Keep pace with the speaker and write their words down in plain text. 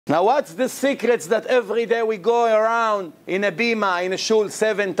Now what's the secrets that every day we go around in a bima, in a shul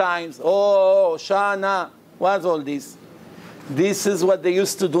 7 times? Oh, Shana, what's all this? This is what they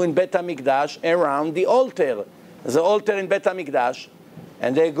used to do in Bet HaMikdash around the altar. There's an altar in Bet HaMikdash,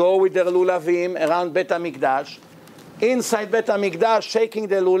 and they go with their lulavim around Bet HaMikdash. Inside Bet HaMikdash, shaking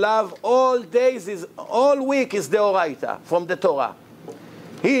the lulav, all week is the oraita from the Torah.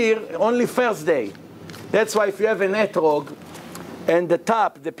 Here, only first day. That's why if you have an etrog, and the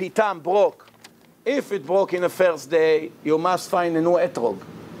top, the pitam broke, if it broke in the first day, you must find a new etrog.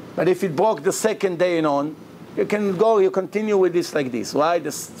 But if it broke the second day and on, you can go, you continue with this like this. Why?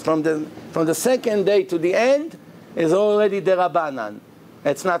 From the second day to the end is already derabanan.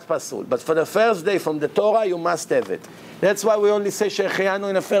 It's not pasul. But for the first day from the Torah, you must have it. That's why we only say Shehecheyanu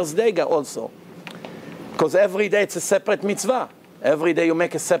in the first day also. Because every day it's a separate mitzvah. Every day you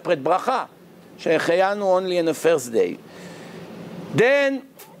make a separate bracha. Shehecheyanu only in the first day. Then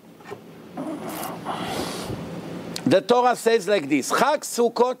the Torah says like this: Chag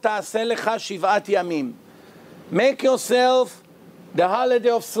Sucot ta'aseh lecha shiv'at yamim. Make yourself the holiday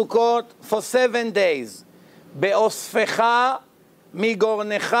of Sukkot for 7 days. Be'osfecha,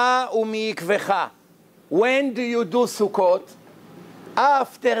 migornecha, u'miikvecha. When do you do Sukkot?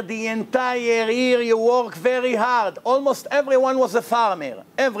 After the entire year you work very hard. Almost everyone was a farmer.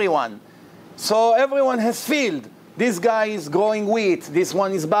 Everyone. So everyone has field. This guy is growing wheat, this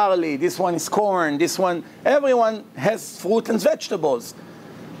one is barley, this one is corn, this one, everyone has fruit and vegetables.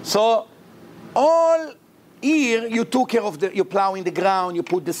 So all year you took care of you plow in the ground, you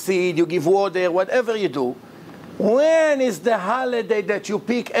put the seed, you give water, whatever you do. When is the holiday that you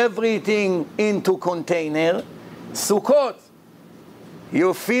pick everything into container? Sukkot.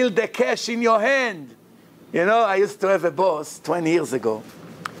 You feel the cash in your hand. You know, I used to have a boss 20 years ago.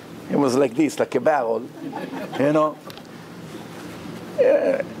 It was like this, like a barrel, you know.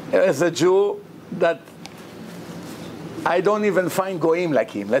 As a Jew, that I don't even find goyim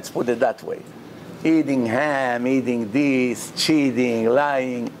like him, let's put it that way. Eating ham, eating this, cheating,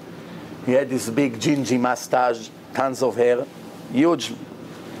 lying. He had this big gingy mustache, tons of hair, huge.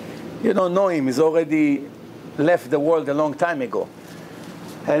 You don't know him, he's already left the world a long time ago.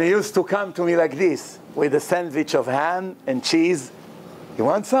 And he used to come to me like this, with a sandwich of ham and cheese. You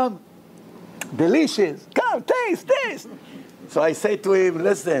want some? Delicious. Come, taste. So I say to him,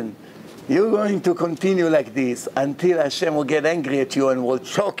 listen, you're going to continue like this until Hashem will get angry at you and will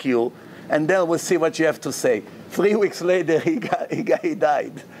choke you, and then we'll see what you have to say. 3 weeks later, he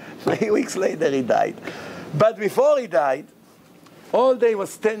died. 3 weeks later, he died. But before he died, all day was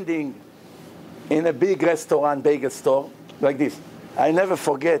standing in a big restaurant, bagel store, like this. I never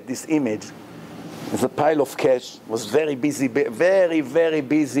forget this image. There's a pile of cash. It was very busy, very, very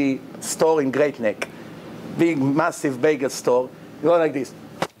busy store in Great Neck. Big, massive bagel store. You go like this.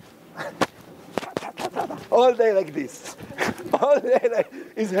 All day like this. All day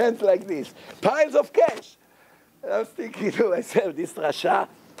like his hands like this. Piles of cash. And I was thinking to myself, this Rasha,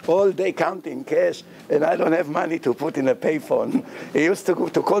 all day counting cash, and I don't have money to put in a payphone. He used to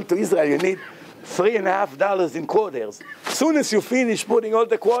call to Israel, you need $3.50 in quarters. As soon as you finish putting all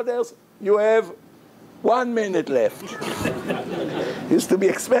the quarters, you have 1 minute left. Used to be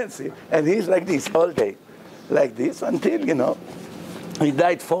expensive. And he's like this all day. Like this until, you know, he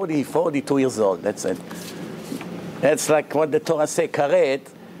died 42 years old. That's it. That's like what the Torah says, karet,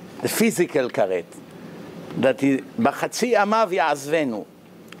 the physical karet. That he, b'chatzi amav ya'azvenu.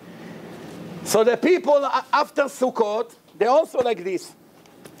 So the people after Sukkot, they're also like this.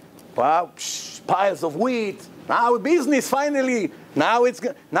 Wow, piles of wheat. Now business finally. Now it's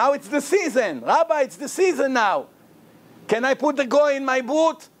the season. Rabbi, it's the season now. Can I put the goy in my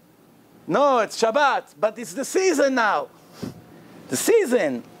boot? No, it's Shabbat, but it's the season now. The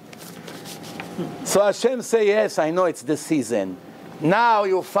season. So Hashem say, yes, I know it's the season. Now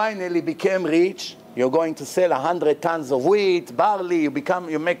you finally became rich. You're going to sell 100 tons of wheat, barley.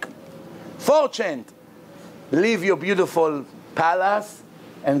 You make fortune. Leave your beautiful palace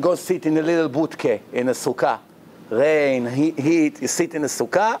and go sit in a little budke in a sukkah. Rain, heat, you sit in a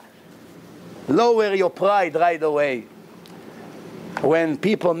sukkah. Lower your pride right away. When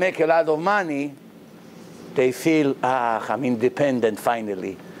people make a lot of money, they feel, I'm independent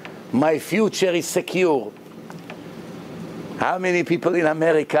finally. My future is secure. How many people in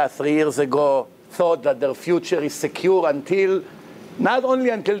America 3 years ago thought that their future is secure until, not only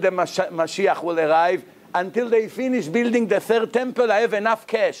until the Mashiach will arrive, until they finish building the 3rd temple, I have enough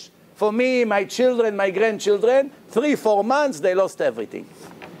cash. For me, my children, my grandchildren, 3-4 months, they lost everything.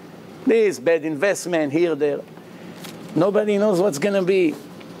 This bad investment here, there. Nobody knows what's going to be.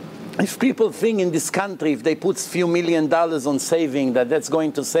 If people think in this country, if they put a few $1 million on saving, that's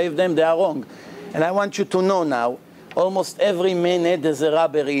going to save them, they are wrong. And I want you to know now, almost every minute there's a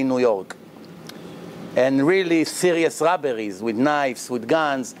robbery in New York. And really serious robberies with knives, with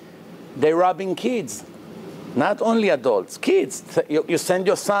guns. They're robbing kids, not only adults, kids. You send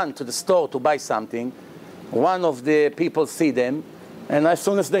your son to the store to buy something. One of the people see them, and as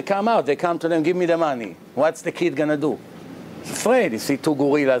soon as they come out, they come to them, give me the money. What's the kid gonna do? He's afraid. You see two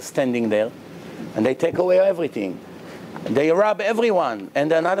gorillas standing there, and they take away everything. They rob everyone, and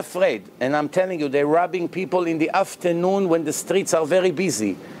they're not afraid. And I'm telling you, they're robbing people in the afternoon when the streets are very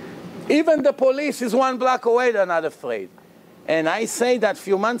busy. Even the police is 1 block away, they're not afraid. And I say that a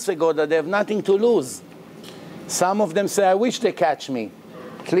few months ago that they have nothing to lose. Some of them say, I wish they catch me.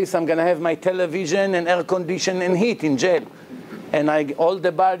 At least I'm going to have my television and air conditioning and heat in jail. And all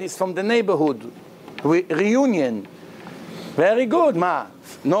the bodies from the neighborhood. Reunion. Very good, ma.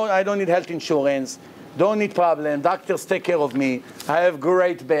 No, I don't need health insurance. Don't need problem. Doctors take care of me. I have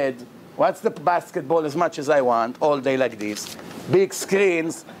great bed. Watch the basketball as much as I want, all day like this. Big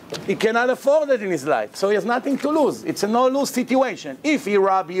screens. He cannot afford it in his life. So he has nothing to lose. It's a no-lose situation. If he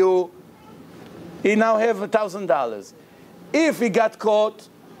rob you, he now have $1,000. If he got caught,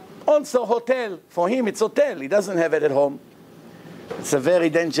 also hotel. For him, it's hotel. He doesn't have it at home. It's a very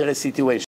dangerous situation.